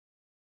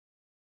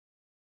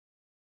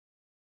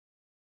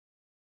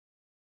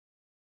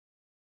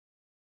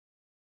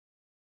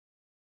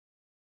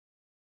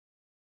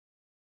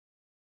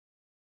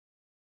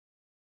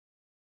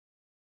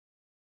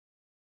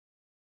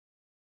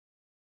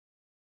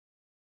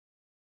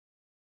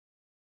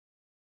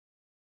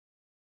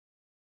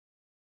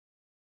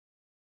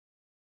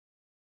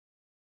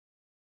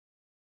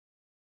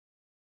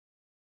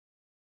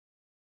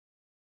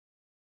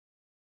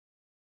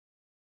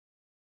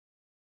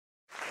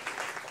I'm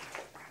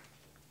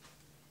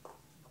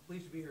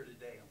pleased to be here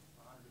today. I'm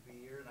honored to be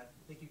here, and I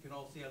think you can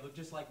all see I look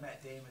just like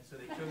Matt Damon, so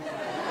they chose the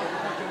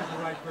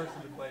right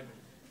person to play me.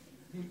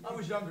 I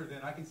was younger then.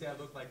 I can say I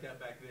looked like that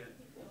back then.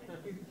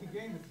 He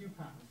gained a few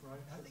pounds,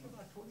 right? I think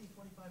about 20,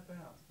 25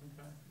 pounds.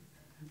 Okay.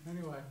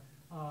 Anyway,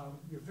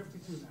 you're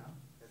 52 now.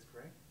 That's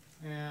correct.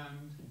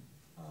 And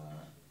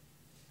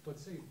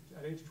let's see,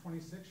 at age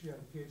 26, you had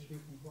a PhD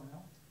from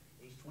Cornell?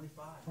 Age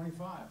 25.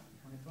 25.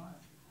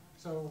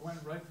 So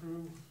went right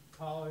through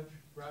college,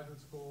 graduate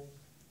school,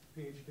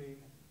 PhD.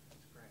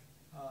 That's great.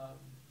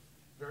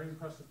 Very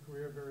impressive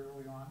career very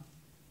early on.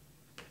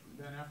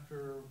 Then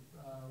after,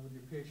 with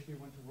your PhD,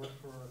 went to work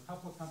for a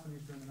couple of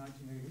companies during the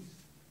 1980s,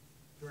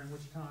 during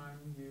which time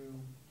you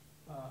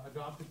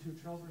adopted 2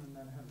 children and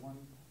then had one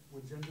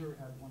with Ginger,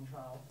 had 1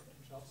 child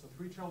yourself. So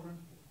 3 children,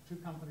 2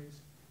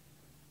 companies,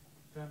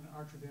 then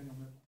Archer Daniel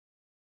Midland.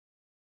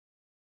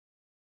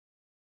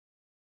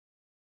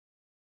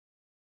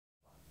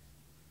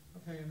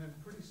 Okay, and then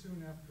pretty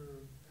soon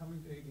after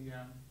coming to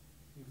ADM,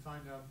 you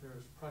find out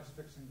there's price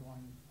fixing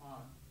going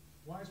on.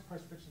 Why is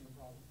price fixing a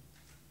problem?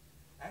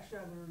 Actually,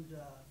 I learned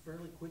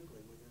fairly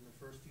quickly within the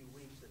first few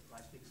weeks that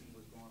price fixing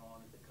was going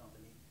on at the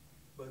company,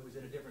 but it was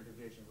in a different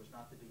division. It was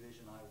not the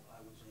division I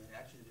was in.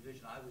 Actually, the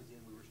division I was in,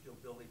 we were still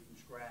building from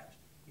scratch,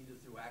 either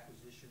through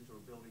acquisitions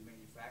or building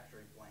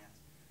manufacturing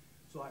plants.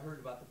 So I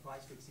heard about the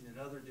price fixing in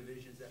other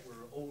divisions that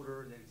were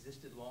older and that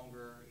existed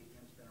longer.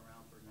 ADM's been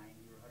around for 90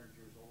 or 100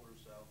 years old or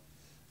so.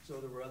 So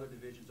there were other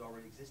divisions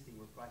already existing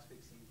where price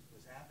fixing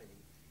was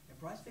happening. And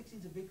price fixing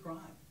is a big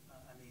crime.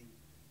 I mean,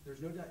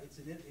 there's no doubt,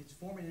 it's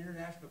forming an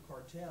international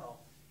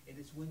cartel,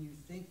 and it's when you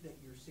think that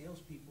your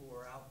salespeople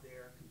are out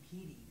there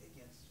competing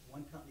against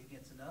one company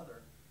against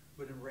another,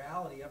 but in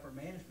reality, upper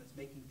management's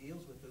making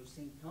deals with those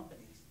same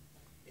companies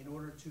in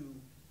order to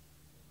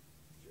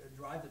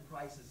drive the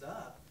prices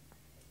up.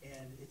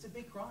 And it's a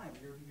big crime.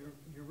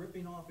 You're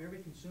ripping off every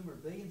consumer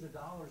billions of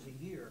dollars a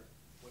year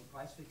when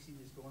price fixing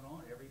is going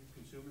on. Every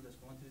consumer that's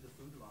going through the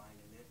food line,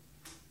 and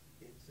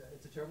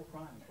it's a terrible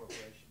crime in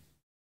corporations.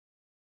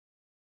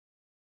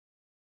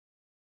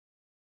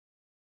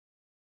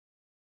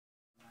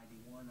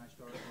 I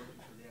started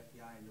working for the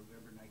FBI in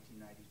November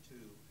 1992,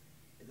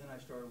 and then I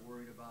started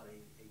worrying about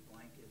a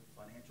blanket, a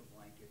financial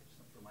blanket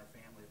for my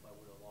family if I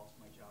would have lost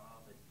my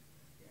job and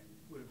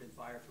would have been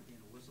fired for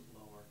being a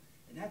whistleblower.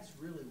 And that's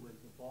really where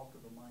the bulk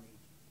of the money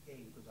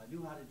came, because I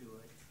knew how to do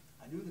it.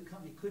 I knew the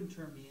company couldn't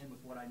turn me in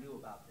with what I knew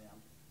about them,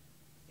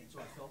 and so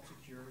I felt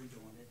secure in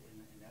doing it,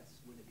 and that's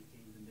when it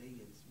became the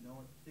millions,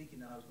 thinking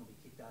that I was going to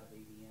be kicked out of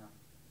ADM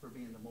for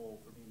being the mole,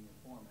 for being the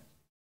informant.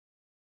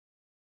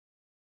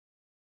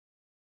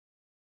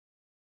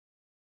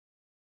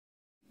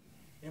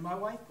 And my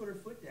wife put her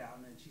foot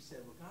down and she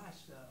said, well, gosh,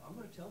 I'm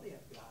going to tell the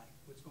FBI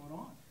what's going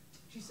on.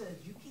 She said,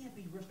 you can't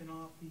be ripping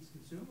off these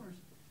consumers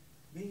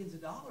millions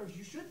of dollars.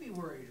 You should be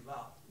worried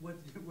about what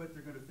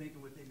they're going to think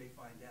and what they may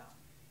find out.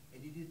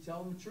 And you need to tell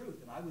them the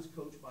truth. And I was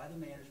coached by the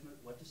management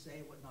what to say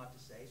and what not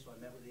to say. So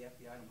I met with the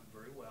FBI and it went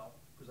very well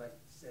because I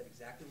said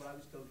exactly what I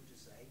was coached to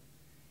say.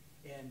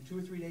 And 2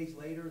 or 3 days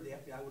later, the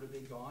FBI would have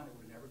been gone. It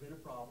would have never been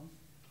a problem.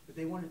 But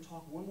they wanted to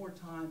talk one more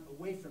time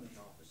away from the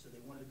office, so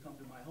they wanted to come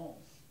to my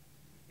home.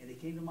 And they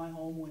came to my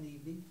home one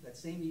evening, that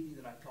same evening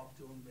that I talked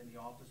to them in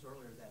the office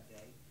earlier that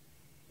day.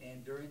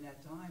 And during that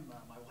time,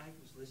 my wife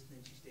was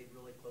listening. She stayed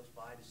really close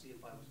by to see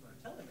if I was going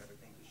to tell him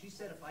everything. Because she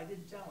said if I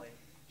didn't tell him,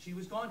 she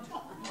was going to.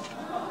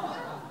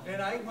 And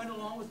I went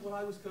along with what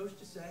I was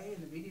coached to say, and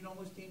the meeting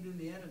almost came to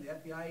an end, and the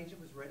FBI agent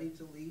was ready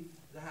to leave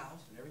the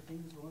house, and everything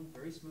was going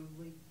very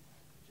smoothly,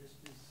 just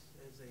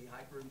as a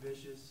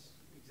hyper-ambitious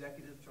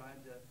executive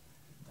trying to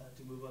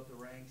move up the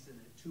ranks in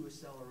a too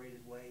accelerated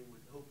way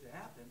would hope to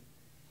happen.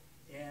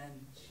 And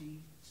she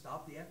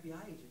stopped the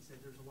FBI agent and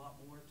said there's a lot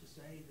more to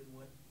say than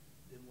what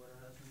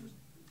her husband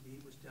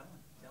was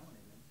telling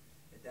him. And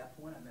at that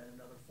point, I met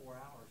another 4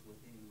 hours with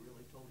him and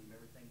really told him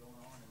everything going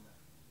on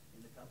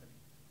in the company.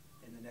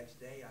 And the next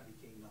day, I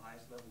became the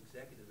highest level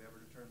executive ever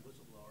to turn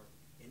whistleblower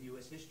in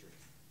U.S. history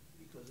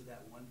because of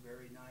that one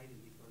very night and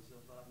because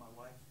of my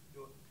wife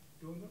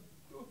doing the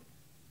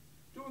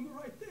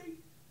right thing.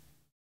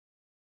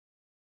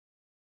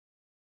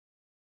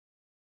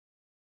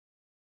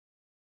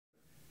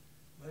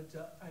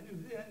 But I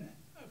knew then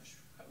I was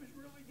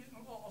really getting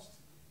lost.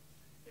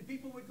 And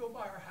people would go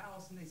by our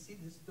house and they see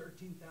this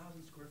 13,000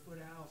 square foot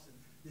house and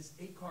this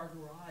 8-car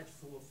garage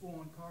full of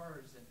full-on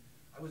cars. And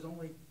I was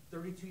only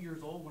 32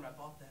 years old when I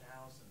bought that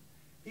house. And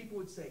people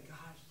would say,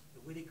 gosh, the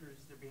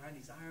Whitacres, they're behind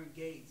these iron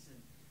gates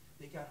and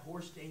they got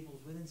horse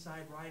stables with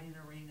inside riding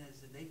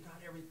arenas and they've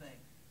got everything.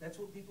 That's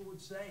what people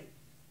would say.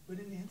 But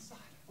in the inside,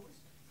 I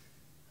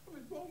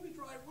was rolling the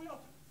driveway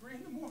up at 3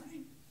 in the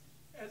morning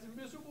as a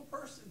miserable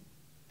person.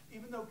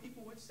 Even though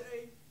people would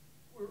say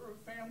we were a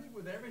family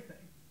with everything,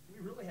 we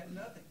really had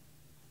nothing.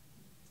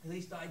 At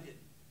least I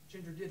didn't.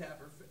 Ginger did have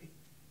her faith,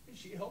 and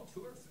she held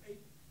to her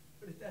faith,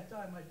 but at that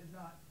time I did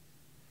not.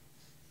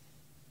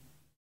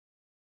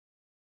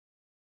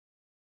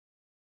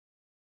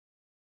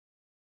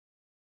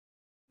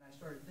 And I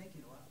started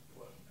thinking,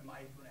 well, am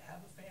I going to have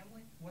a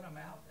family?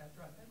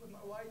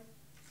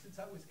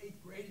 since I was 8th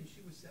grade and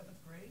she was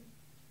 7th grade.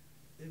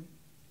 Then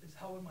is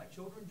how would my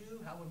children do?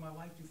 How would my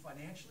wife do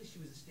financially? She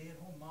was a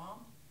stay-at-home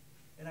mom.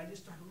 And I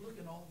just started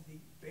looking at all the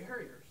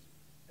barriers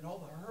and all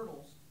the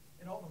hurdles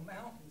and all the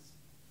mountains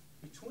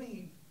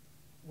between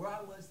where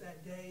I was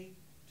that day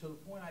to the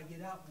point I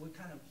get out. What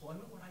kind of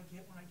employment would I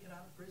get when I get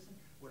out of prison?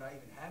 Would I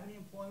even have any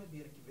employment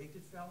being a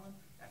convicted felon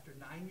after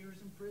 9 years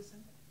in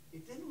prison?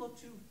 It didn't look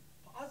too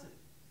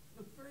positive.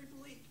 It looked very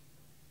bleak.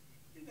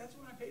 And that's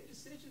when I made a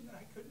decision that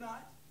I could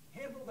not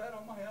handle that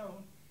on my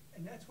own.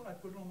 And that's when I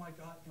put it on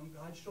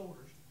God's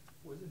shoulders,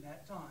 was in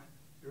that time,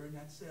 during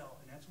that cell.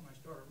 And that's when I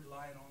started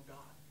relying on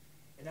God.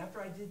 And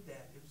after I did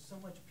that, there was so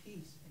much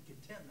peace and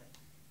contentment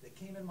that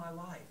came in my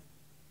life.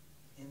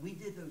 And we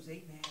did those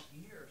 8.5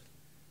 years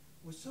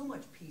with so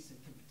much peace and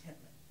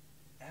contentment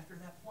after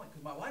that point.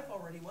 Because my wife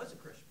already was a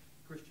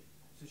Christian.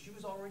 So she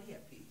was already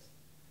at peace.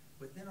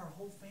 But then our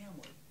whole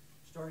family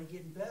started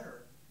getting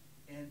better.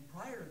 And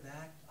prior to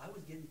that, I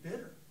was getting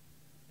bitter.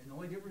 And the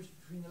only difference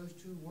between those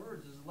two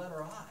words is the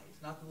letter I.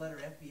 It's not the letter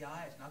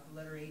FBI. It's not the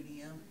letter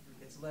ADM.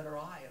 It's the letter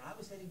I. And I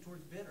was heading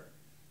towards bitter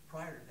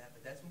prior to that.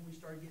 But that's when we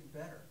started getting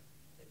better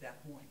at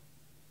that point.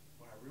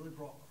 When I really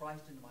brought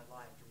Christ into my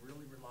life to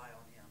really rely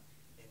on him.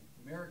 And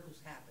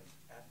miracles happened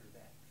after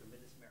that.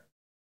 Tremendous miracles.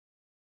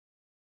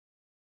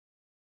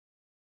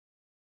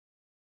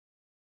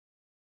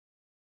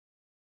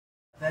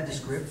 I had the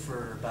script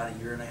for about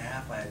 1.5 years. I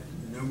had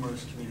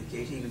numerous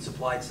communications, even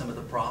supplied some of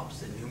the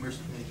props and numerous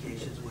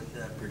communications with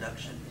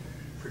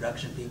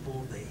production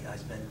people. I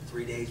spent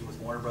 3 days with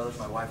Warner Brothers,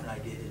 my wife and I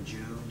did in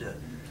June,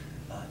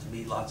 to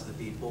meet lots of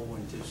the people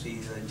and to see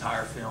the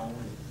entire film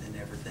and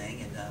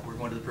everything. And we're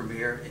going to the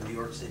premiere in New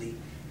York City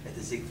at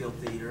the Ziegfeld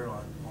Theater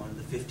on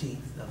the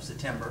 15th of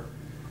September,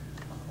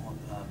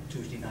 on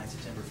Tuesday night,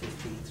 September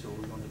 15th. So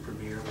we're going to the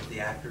premiere with the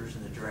actors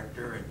and the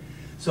director. And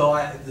so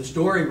the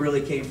story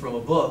really came from a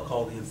book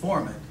called The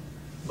Informant,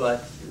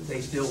 but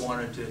they still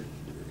wanted to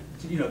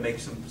make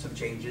some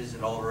changes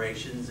and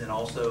alterations, and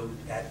also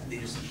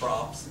needed some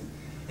props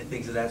and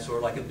things of that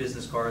sort, like a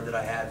business card that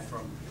I had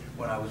from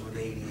when I was with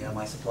ADM.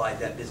 I supplied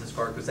that business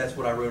card because that's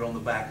what I wrote on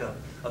the back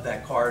of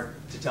that card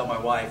to tell my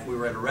wife. We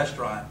were at a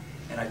restaurant,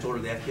 and I told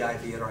her the FBI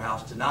would be at our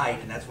house tonight,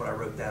 and that's what I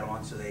wrote that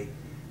on. So they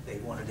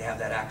wanted to have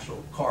that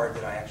actual card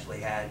that I actually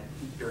had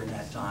during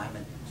that time.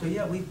 And so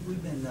yeah,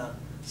 we've been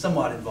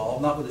somewhat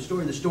involved, not with the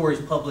story. The story's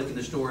public and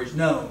the story's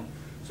known,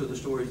 so the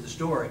story's the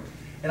story.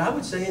 And I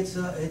would say it's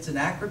an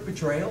accurate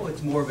portrayal.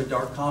 It's more of a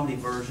dark comedy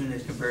version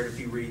as compared to if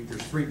you read,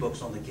 there's 3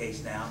 books on the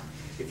case now.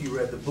 If you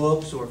read the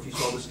books or if you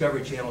saw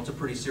Discovery Channel, it's a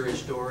pretty serious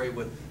story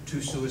with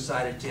 2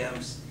 suicide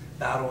attempts,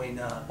 battling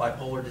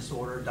bipolar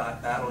disorder,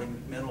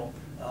 battling mental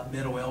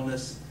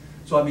illness.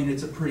 So I mean,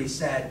 it's a pretty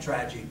sad,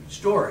 tragic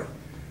story.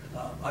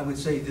 I would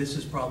say this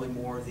is probably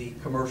more the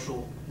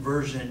commercial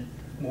version,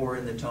 more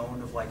in the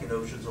tone of like an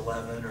Ocean's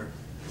 11 or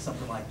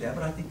something like that.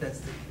 But I think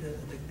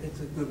it's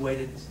a good way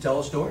to tell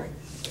a story.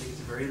 I think it's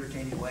a very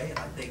entertaining way, and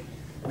I think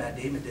Matt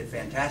Damon did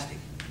fantastic